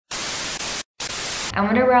I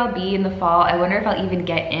wonder where I'll be in the fall. I wonder if I'll even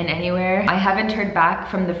get in anywhere. I haven't heard back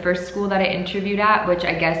from the first school that I interviewed at, which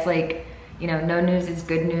I guess, like, you know, no news is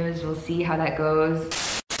good news. We'll see how that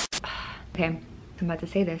goes. Okay, I'm about to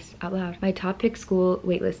say this out loud. My top pick school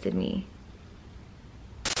waitlisted me.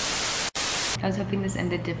 I was hoping this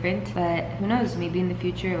ended different, but who knows, maybe in the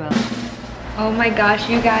future it will. Oh my gosh,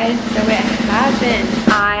 you guys, so it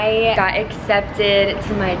happened. I got accepted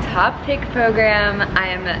to my top pick program. I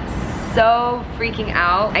am so freaking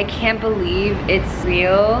out. I can't believe it's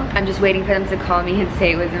real. I'm just waiting for them to call me and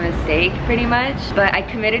say it was a mistake, pretty much. But I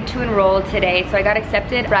committed to enroll today, so I got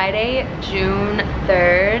accepted Friday, June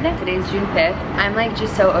 3rd. Today's June 5th. I'm like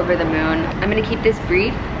just so over the moon. I'm gonna keep this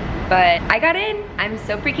brief, but I got in. I'm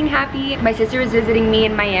so freaking happy. My sister was visiting me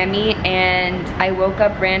in Miami and I woke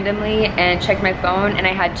up randomly and checked my phone and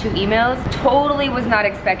I had 2 emails. Totally was not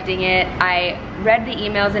expecting it. I read the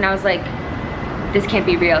emails and I was like, this can't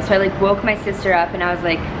be real. So I like woke my sister up and I was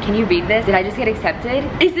like, can you read this? Did I just get accepted?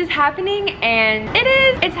 Is this happening? And it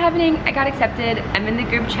is, it's happening. I got accepted. I'm in the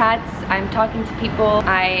group chats. I'm talking to people.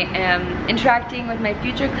 I am interacting with my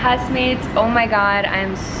future classmates. Oh my God,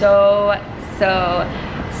 I'm so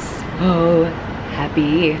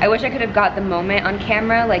happy. I wish I could have got the moment on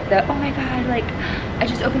camera, like the, oh my God, like I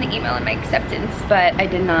just opened the email and my acceptance, but I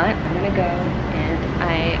did not. I'm gonna go and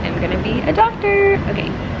I am gonna be a doctor.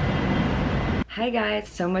 Okay. Hi guys,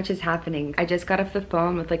 so much is happening. I just got off the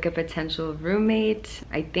phone with like a potential roommate.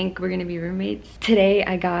 I think we're gonna be roommates. Today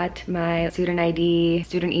I got my student ID,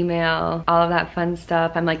 student email, all of that fun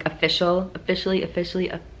stuff. I'm like officially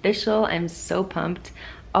official. I'm so pumped.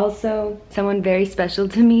 Also, someone very special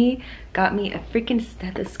to me got me a freaking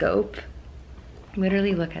stethoscope.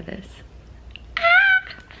 Literally, look at this.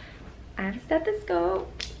 Ah! I have a stethoscope.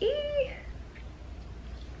 Eee!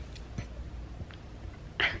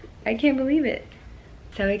 I can't believe it.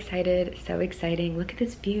 So excited, so exciting. Look at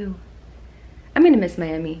this view. I'm gonna miss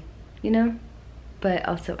Miami, you know? But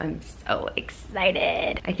also I'm so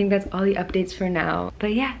excited. I think that's all the updates for now.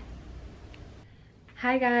 But yeah.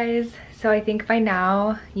 Hi guys. So I think by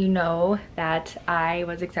now you know that I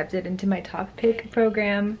was accepted into my top pick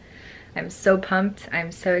program. I'm so pumped.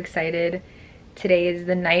 I'm so excited. Today is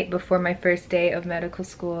the night before my first day of medical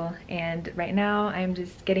school and right now I'm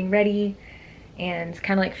just getting ready and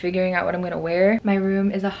kind of like figuring out what I'm gonna wear. My room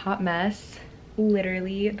is a hot mess,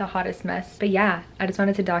 literally the hottest mess. But yeah, I just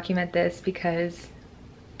wanted to document this because,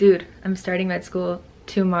 dude, I'm starting med school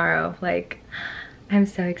tomorrow. Like, I'm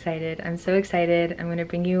so excited. I'm so excited. I'm gonna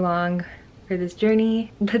bring you along for this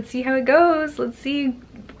journey. Let's see how it goes. Let's see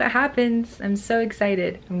what happens. I'm so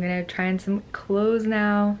excited. I'm gonna try on some clothes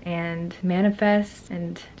now and manifest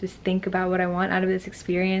and just think about what I want out of this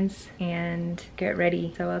experience and get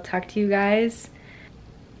ready. So I'll talk to you guys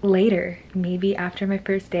later, maybe after my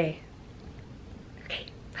first day. Okay,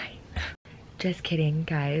 bye. Just kidding,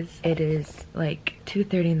 guys. It is like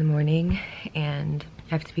 2:30 in the morning and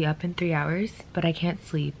I have to be up in 3 hours, but I can't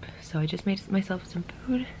sleep. So I just made myself some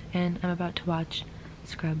food and I'm about to watch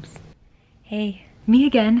Scrubs. Hey, me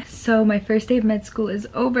again. So my first day of med school is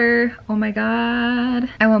over. Oh my God.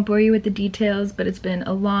 I won't bore you with the details, but it's been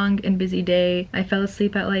a long and busy day. I fell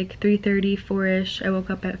asleep at like 3:30, 4-ish. I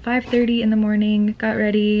woke up at 5:30 in the morning, got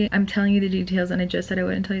ready. I'm telling you the details and I just said I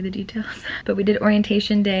wouldn't tell you the details. But we did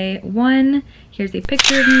orientation day 1. Here's a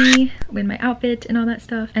picture of me with my outfit and all that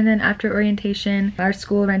stuff. And then after orientation, our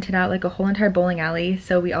school rented out like a whole entire bowling alley.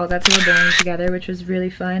 So we all got to go bowling together, which was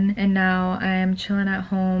really fun. And now I'm chilling at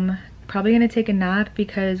home. Probably gonna take a nap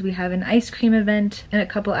because we have an ice cream event in a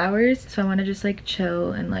couple hours. So I wanna just like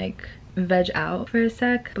chill and like veg out for a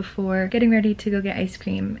sec before getting ready to go get ice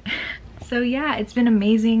cream. So yeah, it's been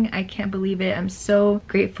amazing. I can't believe it. I'm so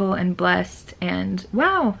grateful and blessed and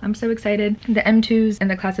wow, I'm so excited. The M2s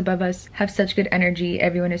and the class above us have such good energy.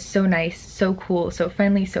 Everyone is so nice, so cool, so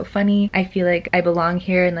friendly, so funny. I feel like I belong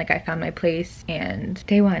here and like I found my place. And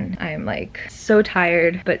day 1, I'm like so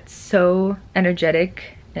tired, but so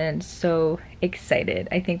energetic and so excited.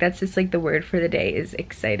 I think that's just like the word for the day is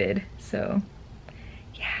excited. So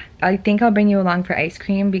yeah, I think I'll bring you along for ice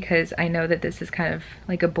cream because I know that this is kind of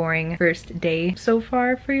like a boring first day so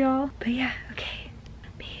far for y'all. But yeah, okay,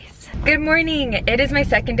 peace. Good morning. It is my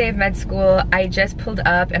second day of med school. I just pulled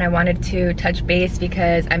up and I wanted to touch base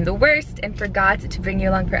because I'm the worst and forgot to bring you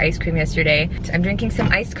along for ice cream yesterday. So I'm drinking some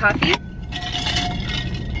iced coffee.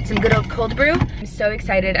 Some good old cold brew. I'm so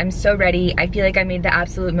excited. I'm so ready. I feel like I made the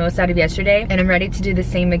absolute most out of yesterday and I'm ready to do the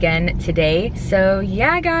same again today. So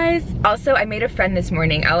yeah, guys. Also, I made a friend this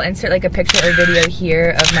morning. I'll insert like a picture or video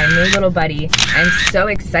here of my new little buddy. I'm so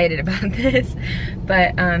excited about this.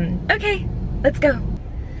 But okay, let's go.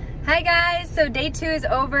 Hi guys, so day 2 is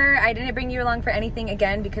over. I didn't bring you along for anything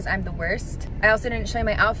again because I'm the worst. I also didn't show you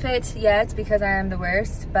my outfit yet because I am the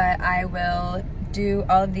worst, but I will do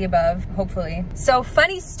all of the above, hopefully. So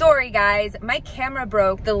funny story guys, my camera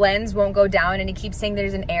broke, the lens won't go down and it keeps saying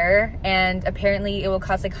there's an error, and apparently it will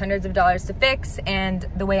cost like hundreds of dollars to fix, and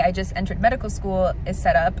the way I just entered medical school is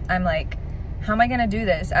set up, I'm like, how am I gonna do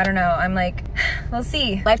this? I don't know. I'm like, we'll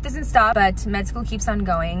see. Life doesn't stop, but med school keeps on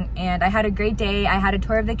going, and I had a great day. I had a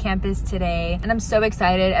tour of the campus today, and I'm so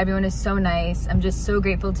excited. Everyone is so nice. I'm just so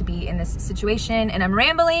grateful to be in this situation, and I'm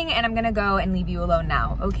rambling, and I'm gonna go and leave you alone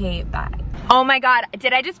now. Okay, bye. Oh my God,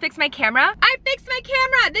 did I just fix my camera? I fixed my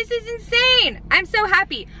camera! This is insane! I'm so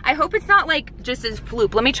happy. I hope it's not like just a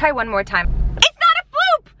fluke. Let me try one more time. It's not a fluke!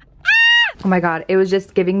 Oh my God, it was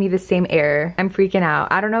just giving me the same error. I'm freaking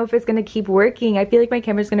out. I don't know if it's gonna keep working. I feel like my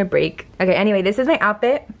camera's gonna break. Okay, anyway, this is my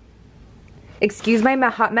outfit. Excuse my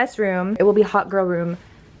hot mess room. It will be hot girl room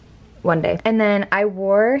one day. And then I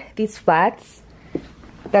wore these flats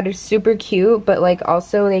that are super cute, but like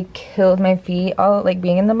also they killed my feet all like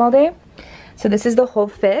being in them all day. So this is the whole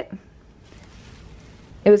fit.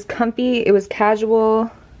 It was comfy, it was casual.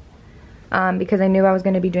 Because I knew I was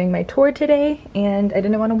going to be doing my tour today and I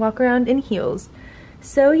didn't want to walk around in heels.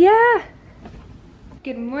 So yeah.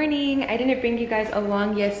 Good morning. I didn't bring you guys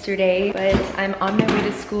along yesterday, but I'm on my way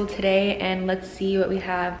to school today, and let's see what we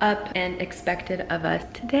have up and expected of us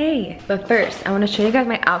today. But first, I want to show you guys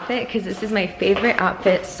my outfit because this is my favorite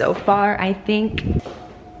outfit so far, I think.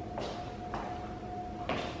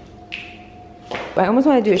 I almost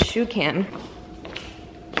want to do a shoe cam.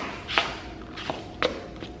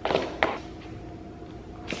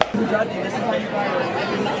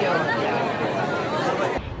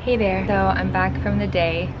 Hey there. So I'm back from the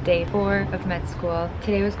day 4 of med school.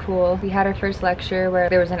 Today was cool. We had our first lecture where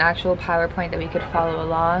there was an actual PowerPoint that we could follow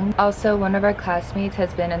along. Also, one of our classmates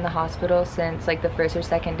has been in the hospital since like the first or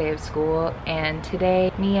second day of school, and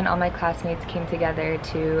today me and all my classmates came together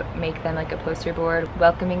to make them like a poster board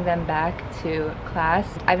welcoming them back to class.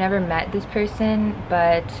 I've never met this person,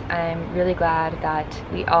 but I'm really glad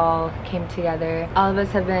that we all came together. All of us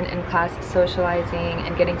have been in class socializing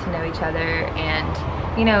and getting to know each other,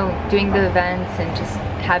 and you know, doing the events and just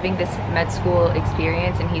having this med school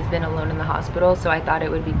experience, and he's been alone in the hospital, so I thought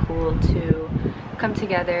it would be cool to come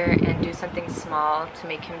together and do something small to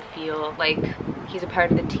make him feel like he's a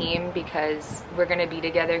part of the team, because we're going to be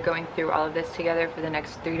together going through all of this together for the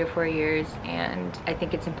next 3 to 4 years, and I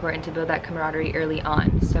think it's important to build that camaraderie early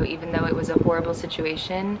on. So even though it was a horrible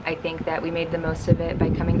situation, I think that we made the most of it by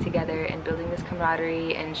coming together and building this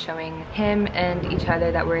camaraderie and showing him and each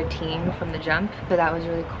other that we're a team from the jump. So that was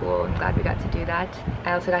really cool. I'm glad we got to do that.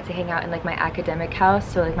 I also got to hang out in like my academic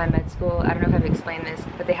house, so like my med school, I don't know if I've explained this,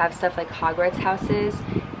 but they have stuff like Hogwarts houses,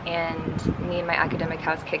 and me and my academic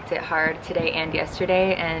house kicked it hard today and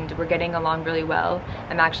yesterday, and we're getting along really well.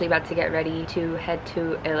 I'm actually about to get ready to head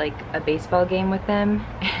to a baseball game with them,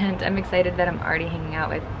 and I'm excited that I'm already hanging out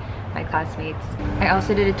with my classmates. I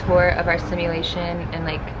also did a tour of our simulation and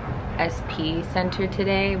like SP center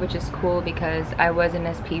today, which is cool because I was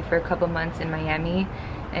in SP for a couple months in Miami,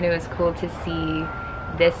 and it was cool to see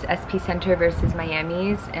this SP center versus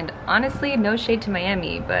Miami's. And honestly, no shade to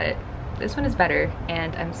Miami, but this one is better,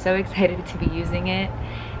 and I'm so excited to be using it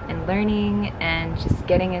and learning and just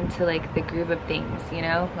getting into like the groove of things, you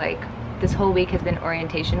know? Like this whole week has been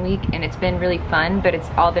orientation week, and it's been really fun, but it's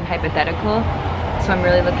all been hypothetical. So I'm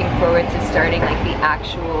really looking forward to starting like the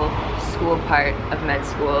actual school part of med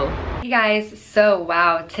school. Hey guys, so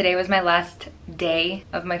wow, today was my last day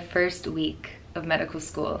of my first week of medical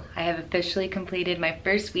school. I have officially completed my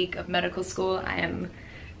first week of medical school. I am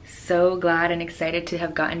so glad and excited to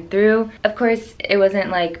have gotten through. Of course, it wasn't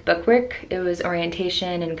like bookwork, it was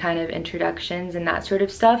orientation and kind of introductions and that sort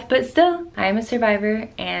of stuff, but still, I am a survivor,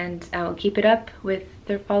 and I will keep it up with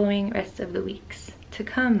the following rest of the weeks to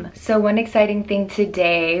come. So one exciting thing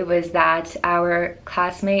today was that our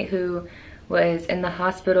classmate who was in the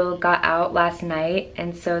hospital got out last night,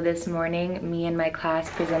 and so this morning me and my class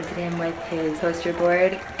presented him with his poster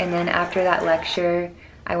board, and then after that lecture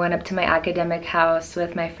I went up to my academic house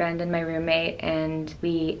with my friend and my roommate, and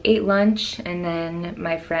we ate lunch, and then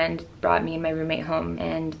my friend brought me and my roommate home.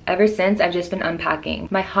 And ever since, I've just been unpacking.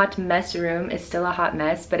 My hot mess room is still a hot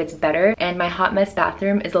mess, but it's better, and my hot mess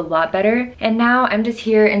bathroom is a lot better. And now I'm just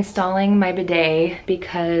here installing my bidet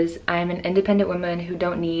because I'm an independent woman who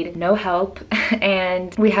don't need no help.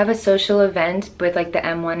 And we have a social event with like the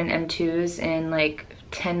M1 and M2s in like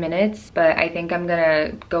 10 minutes, but I think I'm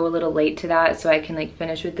gonna go a little late to that so I can like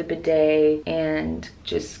finish with the bidet and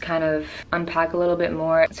just kind of unpack a little bit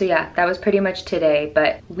more. So yeah, that was pretty much today.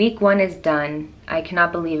 But week 1 1 is done. I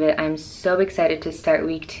cannot believe it. I'm so excited to start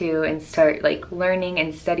week 2 and start like learning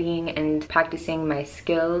and studying and practicing my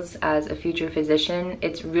skills as a future physician.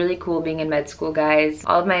 It's really cool being in med school, guys.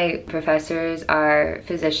 All of my professors are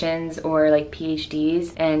physicians or like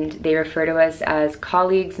PhDs, and they refer to us as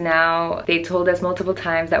colleagues now. They told us multiple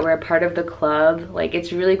times that we're a part of the club. Like,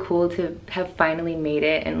 it's really cool to have finally made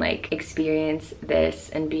it and like experience this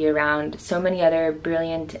and be around so many other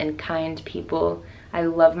brilliant and kind people. I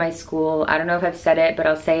love my school. I don't know if I've said it, but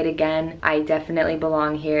I'll say it again. I definitely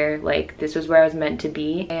belong here. Like, this was where I was meant to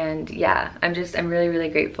be. And yeah, I'm really, really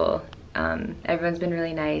grateful. Everyone's been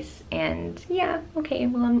really nice, and yeah, okay,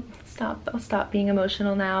 well, I'll stop being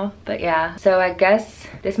emotional now. But yeah, so I guess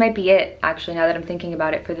this might be it, actually, now that I'm thinking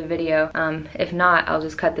about it, for the video. If not, I'll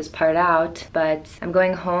just cut this part out. But I'm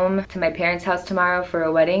going home to my parents' house tomorrow for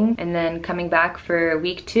a wedding, and then coming back for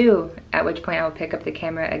week 2, at which point I will pick up the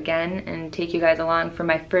camera again and take you guys along for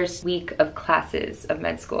my first week of classes of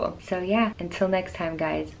med school. So yeah, until next time,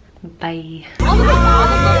 guys, bye.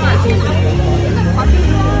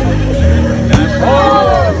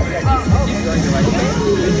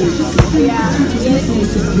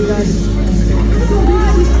 Yeah.